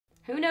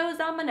Who knows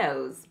on my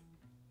nose?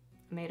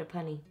 I made a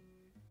punny.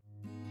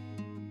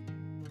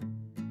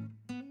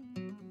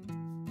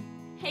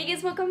 Hey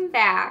guys, welcome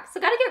back.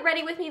 So gotta get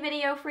ready with me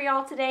video for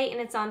y'all today,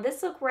 and it's on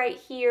this look right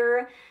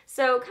here.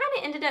 So kind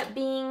of ended up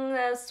being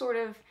a sort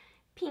of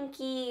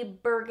pinky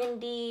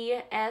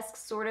burgundy-esque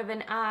sort of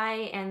an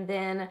eye, and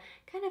then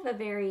kind of a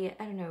very,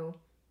 I don't know,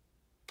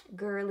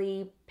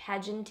 girly,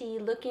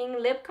 pageanty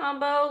looking lip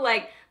combo.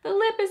 Like the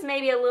lip is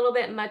maybe a little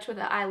bit much with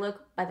the eye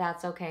look, but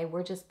that's okay.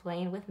 We're just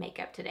playing with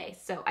makeup today.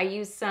 So I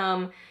used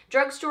some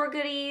drugstore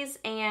goodies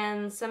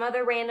and some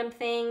other random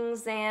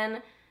things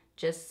and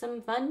just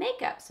some fun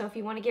makeup. So if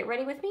you want to get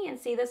ready with me and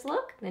see this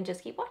look, then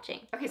just keep watching.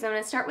 Okay, so I'm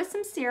going to start with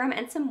some serum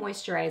and some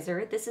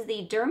moisturizer. This is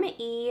the Derma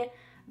E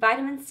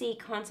Vitamin C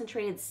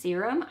Concentrated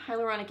Serum,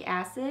 Hyaluronic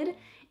Acid,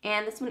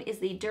 and this one is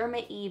the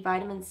Derma E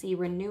Vitamin C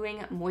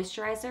Renewing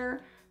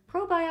Moisturizer,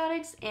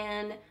 Probiotics,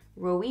 and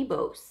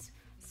Rooibos.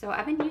 So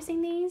I've been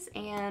using these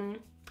and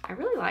I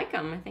really like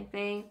them. I think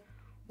they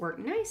work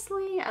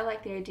nicely. I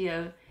like the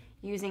idea of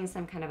using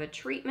some kind of a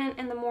treatment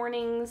in the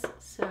mornings.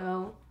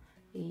 So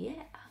yeah.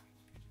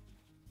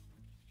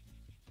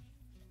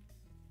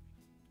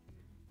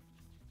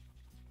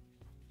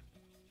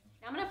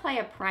 Now I'm going to apply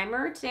a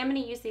primer. Today I'm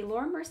going to use the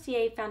Laura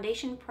Mercier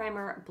Foundation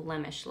Primer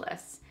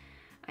Blemishless.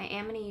 I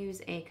am going to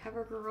use a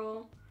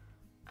CoverGirl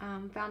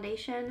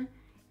foundation,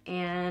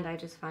 and I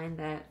just find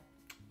that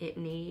it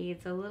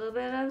needs a little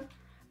bit of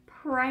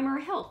primer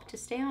help to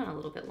stay on a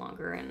little bit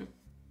longer and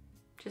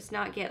just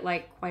not get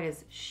like quite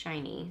as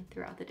shiny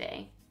throughout the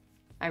day.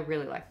 I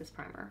really like this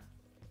primer.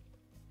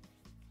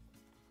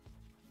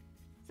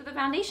 So the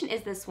foundation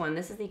is this one.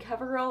 This is the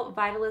CoverGirl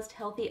Vitalist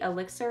Healthy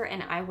Elixir,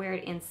 and I wear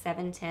it in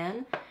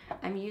 710.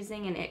 I'm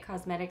using an It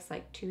Cosmetics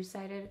like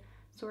two-sided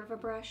sort of a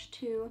brush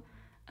to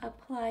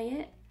apply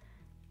it.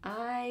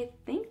 I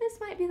think this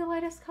might be the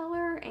lightest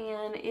color,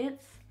 and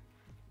it's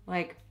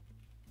like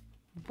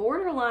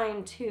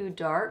borderline too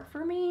dark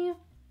for me.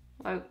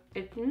 Like,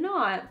 it's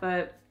not,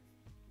 but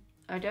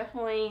I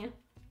definitely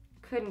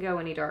couldn't go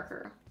any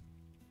darker.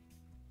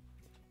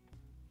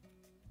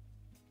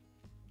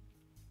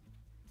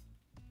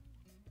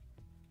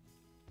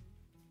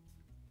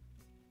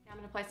 I'm going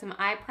to apply some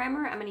eye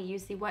primer. I'm going to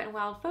use the Wet n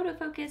Wild Photo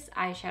Focus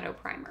Eyeshadow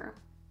Primer.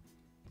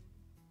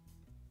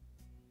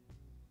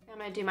 I'm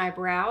going to do my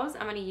brows.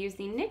 I'm going to use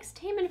the NYX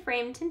Tame &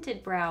 Frame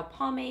Tinted Brow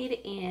Pomade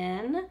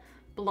in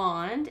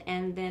Blonde,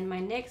 and then my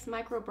NYX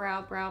Micro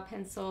Brow Brow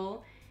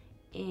Pencil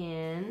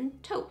in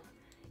Taupe.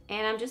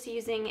 And I'm just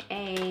using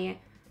a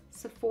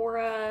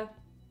Sephora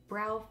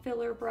brow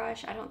filler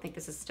brush. I don't think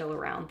this is still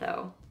around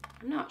though.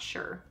 I'm not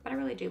sure, but I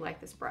really do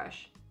like this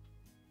brush.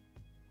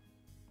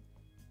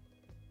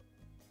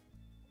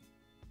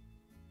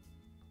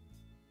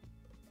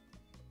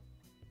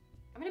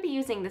 I'm going to be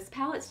using this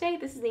palette today.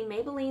 This is the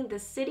Maybelline The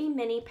City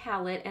Mini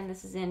palette, and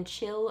this is in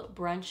Chill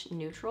Brunch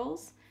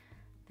Neutrals.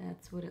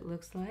 That's what it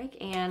looks like.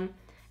 And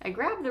I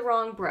grabbed the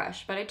wrong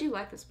brush, but I do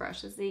like this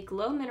brush. This is the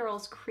Glow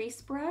Minerals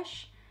Crease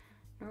brush.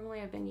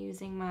 Normally I've been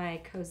using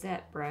my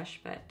Cosette brush,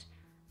 but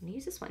I'm going to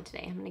use this one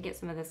today. I'm going to get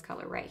some of this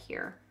color right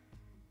here.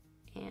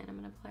 And I'm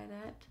going to apply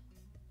that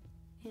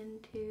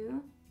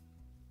into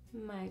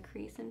my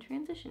crease and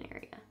transition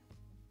area.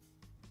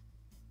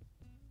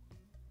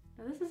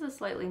 Now this is a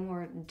slightly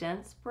more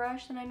dense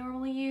brush than I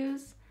normally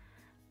use.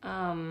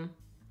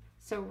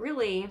 So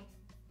really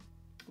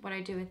what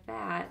I do with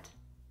that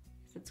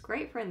is it's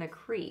great for in the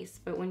crease,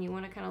 but when you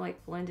want to kind of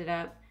like blend it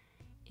up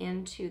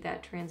into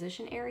that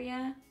transition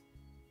area,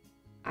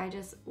 I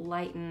just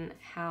lighten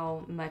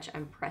how much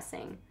I'm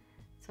pressing.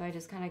 So I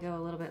just kind of go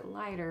a little bit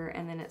lighter,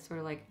 and then it sort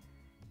of like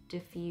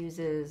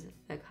diffuses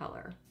the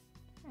color.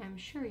 I'm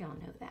sure y'all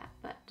know that,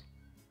 but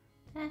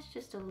that's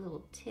just a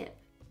little tip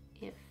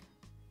if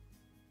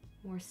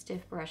more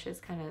stiff brushes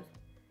kind of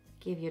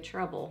give you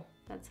trouble.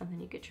 That's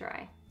something you could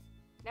try.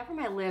 Now for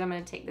my lid, I'm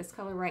going to take this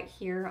color right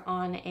here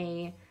on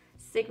a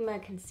Sigma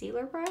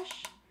concealer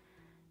brush,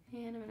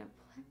 and I'm going to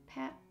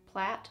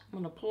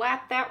plait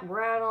that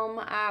right on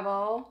my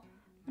eyeball.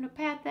 I'm going to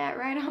pat that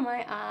right on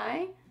my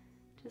eye,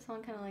 just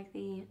on kind of like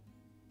the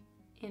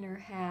inner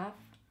half.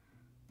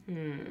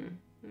 I'm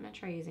going to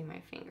try using my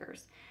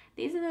fingers.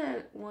 These are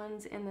the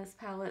ones in this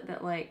palette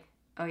that like,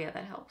 oh yeah,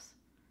 that helps.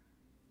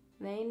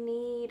 They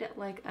need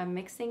like a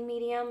mixing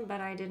medium,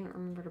 but I didn't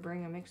remember to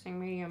bring a mixing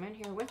medium in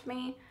here with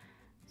me.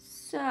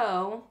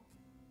 So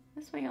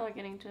this way y'all are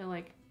getting to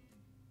like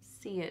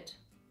see it,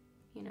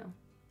 you know,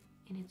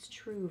 in its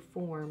true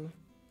form,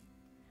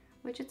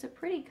 which it's a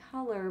pretty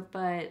color,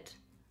 but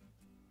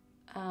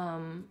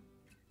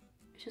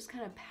it's just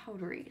kind of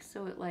powdery.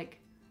 So it like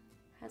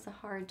has a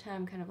hard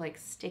time kind of like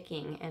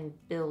sticking and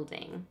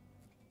building.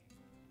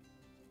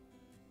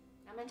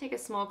 I'm going to take a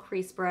small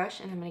crease brush,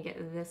 and I'm going to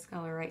get this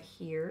color right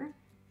here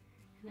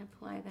and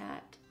apply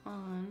that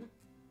on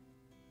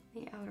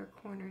the outer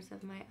corners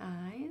of my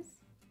eyes.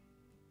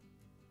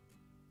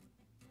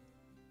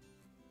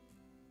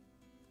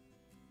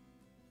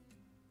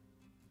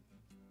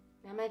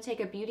 Now I'm going to take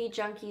a Beauty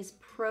Junkees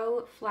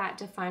Pro Flat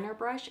Definer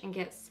brush and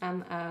get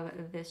some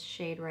of this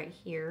shade right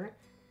here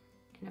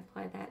and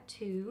apply that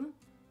to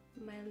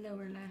my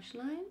lower lash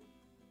line.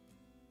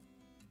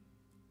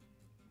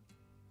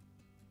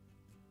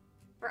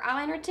 For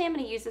eyeliner today, I'm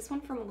going to use this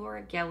one from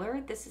Laura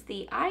Geller. This is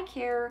the Eye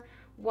Care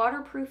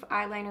Waterproof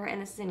Eyeliner,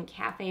 and this is in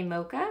Cafe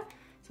Mocha.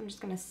 So I'm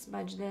just going to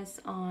smudge this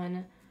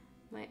on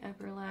my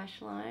upper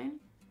lash line.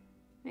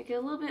 Make it a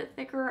little bit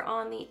thicker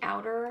on the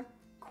outer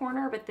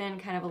corner, but then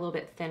kind of a little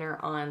bit thinner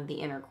on the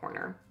inner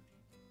corner.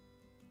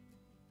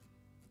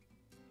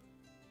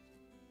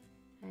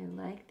 I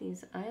like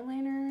these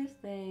eyeliners.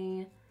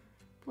 They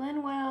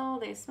blend well,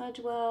 they smudge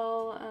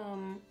well,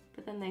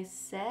 but then they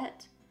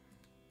set,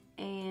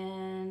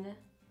 and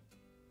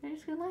they're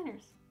just good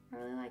liners. I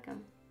really like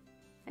them.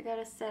 I got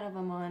a set of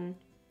them on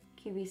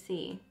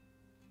QVC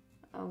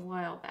a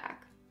while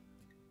back,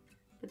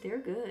 but they're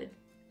good.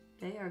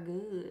 They are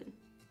good.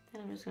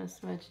 And I'm just gonna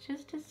smudge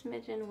just a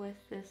smidgen with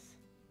this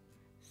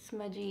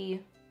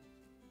smudgy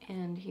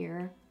end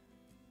here,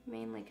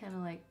 mainly kind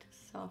of like to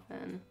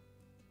soften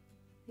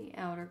the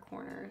outer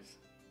corners.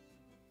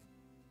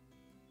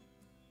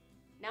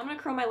 Now I'm gonna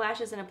curl my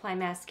lashes and apply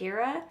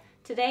mascara.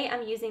 Today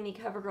I'm using the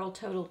CoverGirl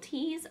Total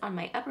Tease on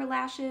my upper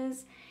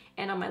lashes,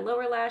 and on my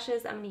lower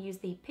lashes I'm gonna use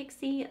the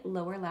Pixie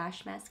Lower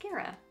Lash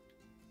Mascara.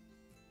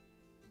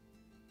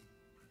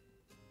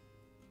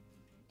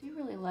 I do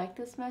really like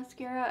this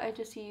mascara. I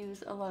just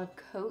use a lot of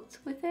coats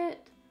with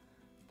it,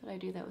 but I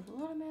do that with a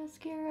lot of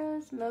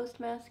mascaras,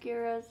 most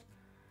mascaras.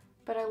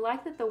 But I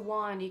like that the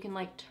wand, you can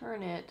like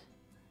turn it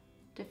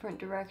different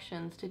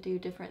directions to do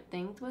different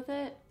things with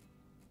it.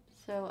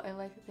 So I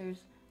like that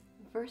there's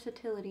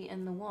versatility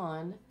in the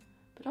wand,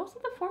 but also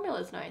the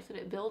formula is nice, that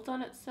it builds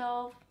on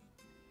itself,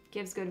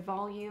 gives good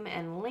volume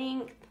and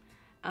length.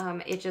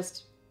 It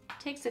just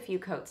takes a few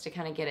coats to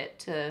kind of get it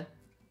to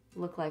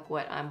look like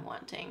what I'm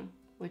wanting,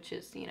 which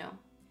is, you know,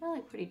 I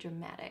like pretty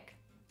dramatic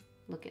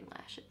looking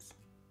lashes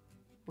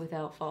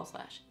without false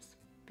lashes,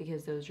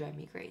 because those drive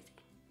me crazy.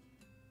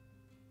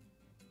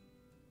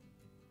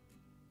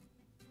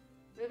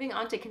 Moving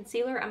on to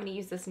concealer, I'm going to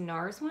use this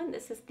NARS one.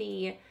 This is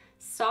the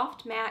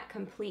Soft Matte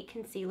Complete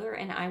Concealer,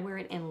 and I wear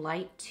it in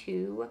Light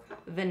 2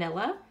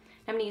 Vanilla.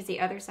 I'm going to use the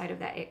other side of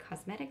that It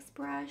Cosmetics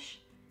brush,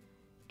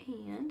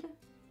 and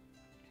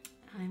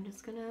I'm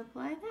just going to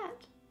apply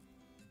that.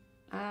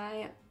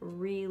 I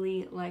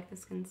really like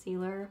this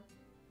concealer.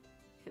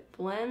 It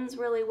blends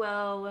really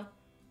well.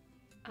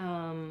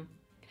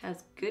 It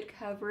has good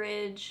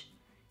coverage.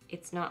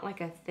 It's not like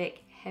a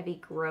thick,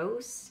 heavy,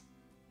 gross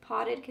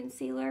potted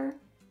concealer.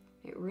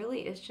 It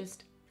really is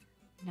just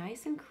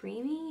nice and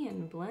creamy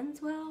and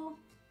blends well.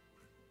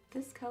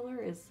 This color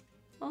is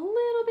a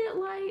little bit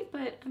light,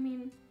 but I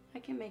mean, I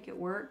can make it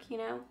work, you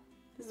know?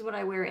 This is what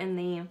I wear in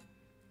the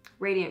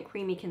Radiant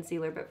Creamy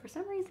Concealer, but for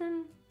some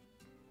reason,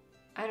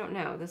 I don't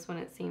know. This one,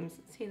 it seems,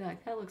 see,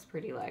 like that looks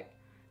pretty light.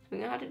 So we're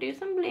gonna have to do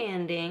some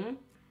blending,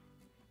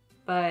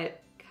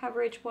 but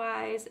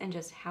coverage-wise and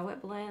just how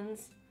it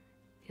blends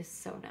is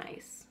so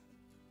nice.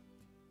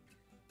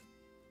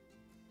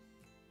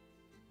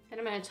 Then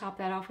I'm going to top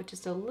that off with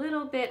just a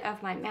little bit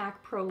of my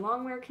MAC Pro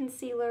Longwear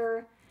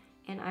Concealer,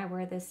 and I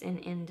wear this in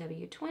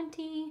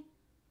NW20.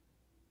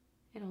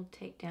 It'll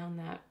take down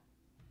that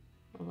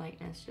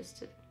lightness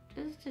just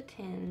a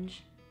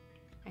tinge,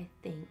 I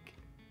think.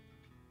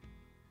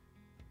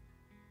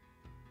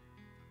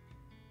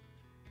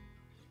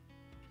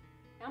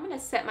 Now I'm going to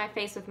set my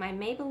face with my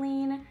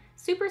Maybelline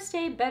Super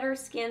Stay Better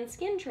Skin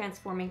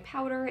Transforming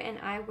Powder, and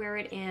I wear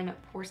it in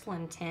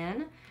Porcelain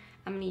 10.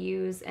 I'm going to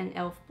use an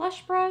e.l.f.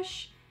 blush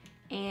brush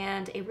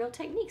and a Real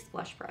Techniques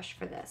blush brush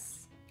for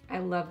this. I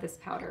love this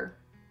powder.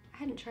 I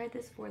hadn't tried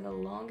this for the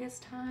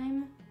longest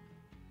time,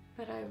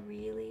 but I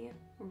really,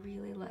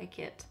 really like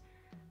it.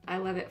 I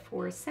love it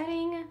for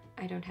setting.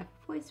 I don't have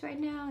a voice right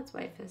now. That's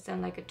why I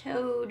sound like a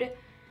toad.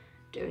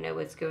 Don't know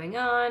what's going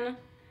on.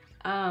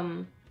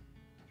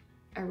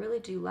 I really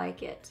do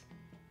like it.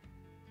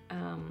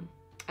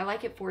 I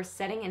like it for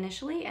setting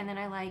initially, and then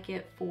I like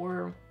it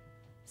for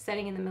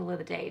setting in the middle of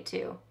the day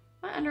too.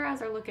 My under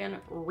eyes are looking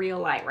real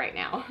light right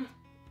now.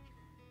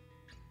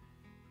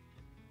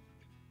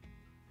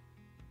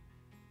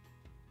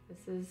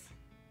 This is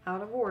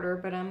out of order,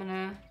 but I'm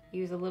gonna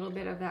use a little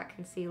bit of that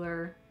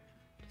concealer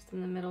just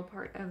in the middle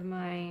part of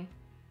my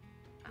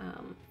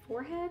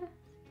forehead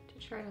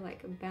to try to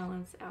like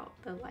balance out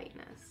the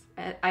lightness.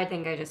 I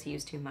think I just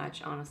used too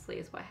much, honestly,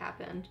 is what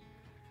happened,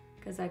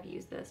 because I've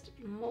used this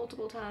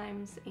multiple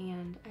times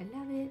and I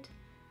love it.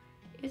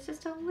 It's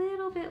just a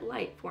little bit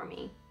light for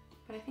me,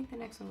 but I think the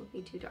next one will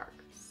be too dark.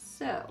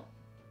 So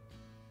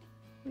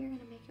we're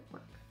gonna make it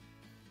work.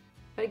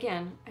 But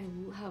again, I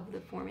love the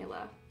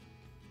formula.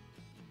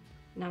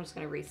 Now I'm just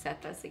gonna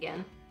reset this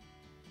again.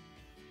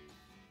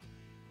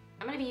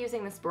 I'm gonna be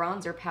using this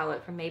bronzer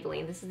palette from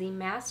Maybelline. This is the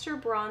Master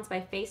Bronze by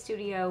Face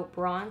Studio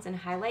Bronze and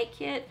Highlight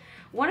Kit.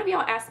 One of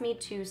y'all asked me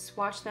to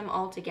swatch them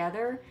all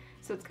together,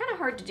 so it's kind of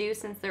hard to do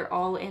since they're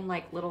all in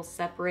like little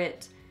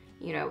separate,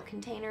 you know,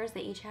 containers.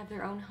 They each have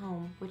their own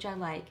home, which I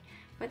like,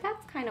 but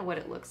that's kind of what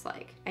it looks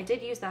like. I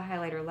did use the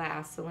highlighter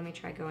last, so let me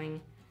try going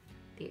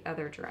the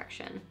other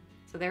direction.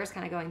 So there's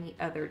kind of going the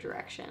other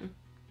direction.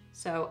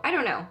 So I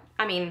don't know.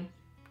 I mean,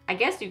 I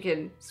guess you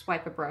could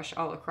swipe a brush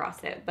all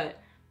across it, but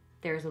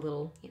there's a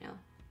little, you know,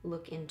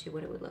 look into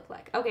what it would look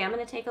like. Okay, I'm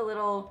gonna take a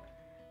little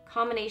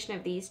combination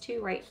of these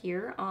two right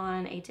here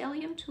on a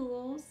Bdellium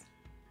Tools.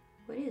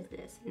 What is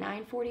this?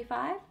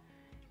 945?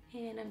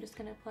 And I'm just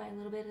gonna apply a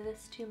little bit of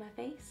this to my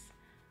face.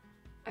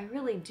 I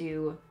really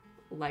do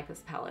like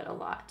this palette a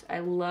lot. I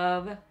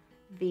love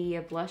the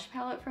blush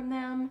palette from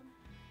them.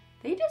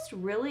 They just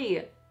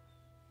really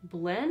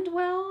blend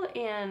well,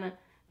 and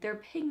they're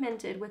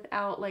pigmented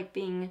without like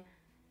being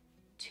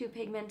too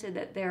pigmented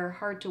that they're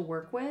hard to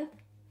work with.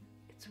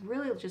 It's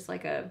really just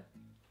like a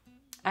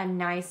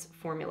nice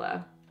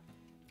formula.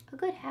 A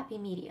good happy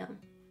medium.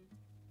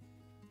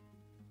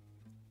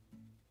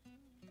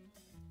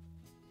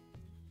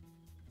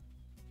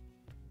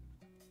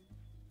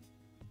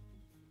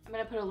 I'm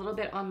gonna put a little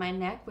bit on my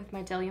neck with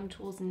my Bdellium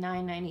Tools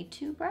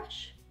 992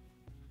 brush.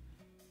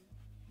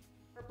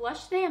 For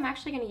blush today, I'm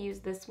actually gonna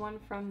use this one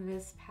from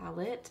this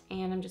palette,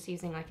 and I'm just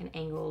using like an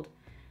angled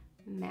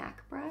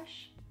MAC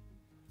brush.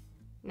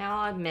 Now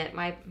I'll admit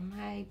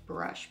my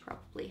brush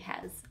probably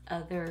has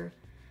other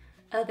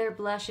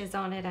blushes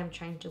on it. I'm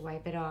trying to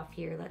wipe it off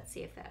here. Let's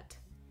see if that,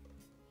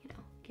 you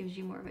know, gives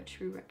you more of a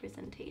true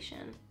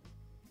representation.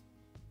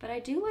 But I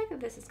do like that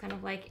this is kind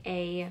of like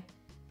a,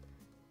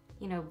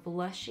 you know,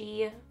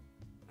 blushy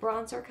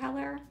bronzer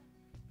color.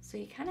 So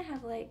you kind of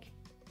have like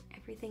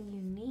everything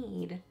you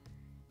need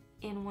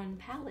in one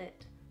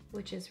palette,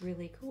 which is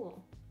really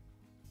cool.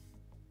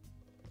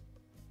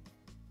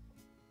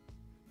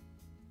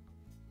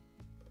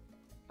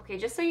 Okay,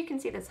 just so you can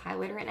see this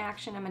highlighter in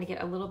action, I'm gonna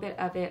get a little bit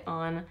of it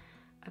on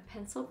a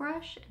pencil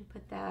brush and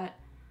put that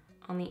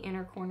on the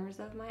inner corners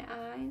of my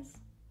eyes.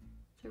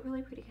 It's a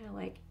really pretty kind of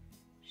like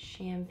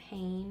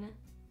champagne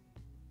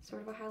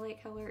sort of a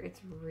highlight color. It's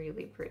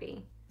really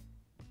pretty.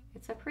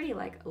 It's a pretty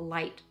like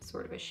light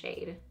sort of a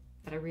shade,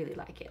 but I really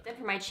like it. Then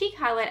for my cheek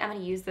highlight, I'm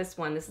gonna use this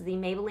one. This is the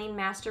Maybelline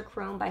Master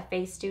Chrome by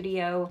Face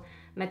Studio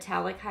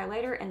Metallic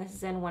Highlighter, and this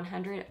is in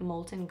 100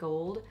 Molten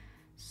Gold.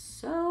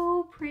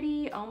 So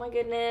pretty, oh my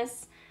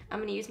goodness. I'm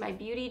gonna use my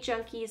Beauty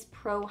Junkees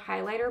Pro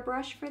Highlighter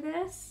brush for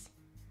this.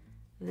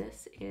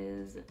 This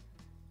is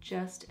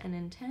just an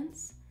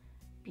intense,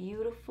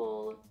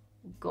 beautiful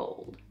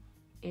gold.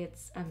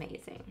 It's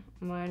amazing.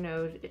 My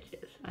nose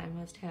itches. I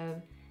must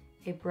have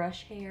a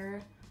brush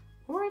hair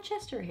or a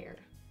Chester hair.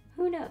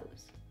 Who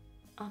knows?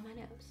 On my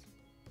nose.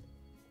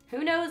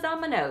 Who knows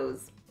on my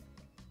nose?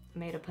 I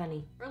made a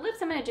punny. For lips,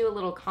 I'm gonna do a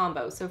little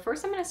combo. So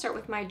first I'm gonna start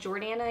with my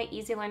Jordana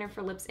Easy Liner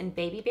for Lips in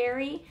Baby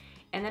Berry.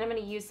 And then I'm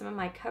gonna use some of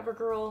my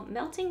CoverGirl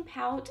Melting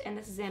Pout, and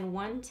this is in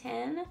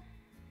 110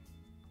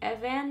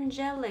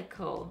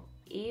 Evangelical.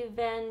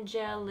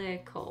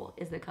 Evangelical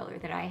is the color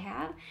that I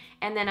have.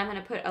 And then I'm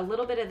gonna put a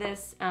little bit of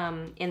this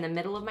in the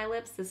middle of my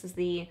lips. This is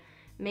the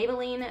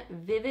Maybelline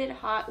Vivid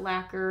Hot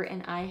Lacquer,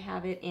 and I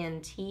have it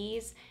in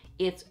Tease.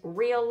 It's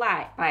real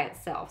light by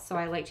itself, so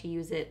I like to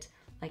use it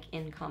like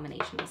in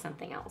combination with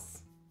something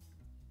else.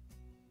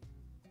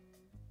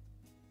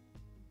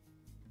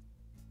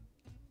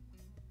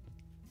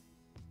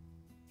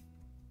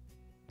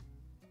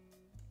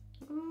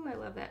 Ooh, I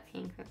love that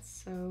pink. That's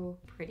so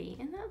pretty.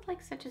 Isn't that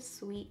like such a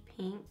sweet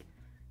pink?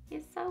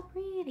 It's so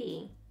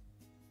pretty.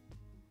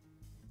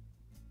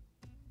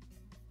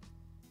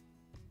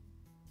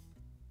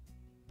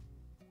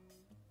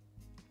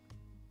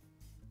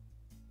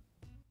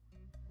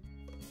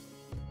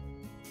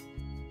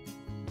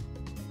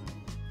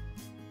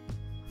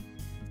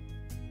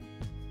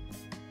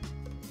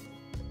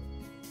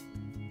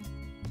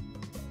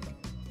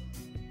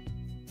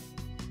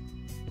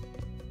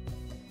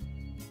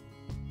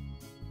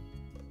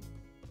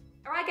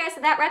 Alright guys,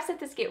 so that wraps up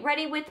this Get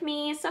Ready With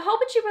Me. So hope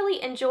that you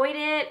really enjoyed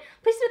it.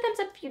 Please do a thumbs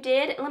up if you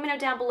did. Let me know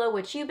down below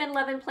what you've been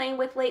loving playing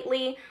with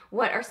lately.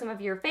 What are some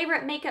of your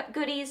favorite makeup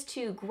goodies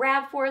to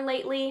grab for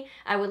lately?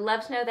 I would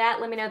love to know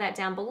that. Let me know that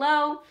down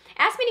below.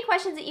 Ask me any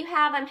questions that you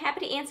have. I'm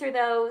happy to answer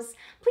those.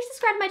 Please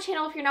subscribe to my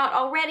channel if you're not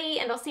already,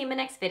 and I'll see you in my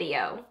next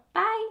video.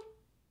 Bye!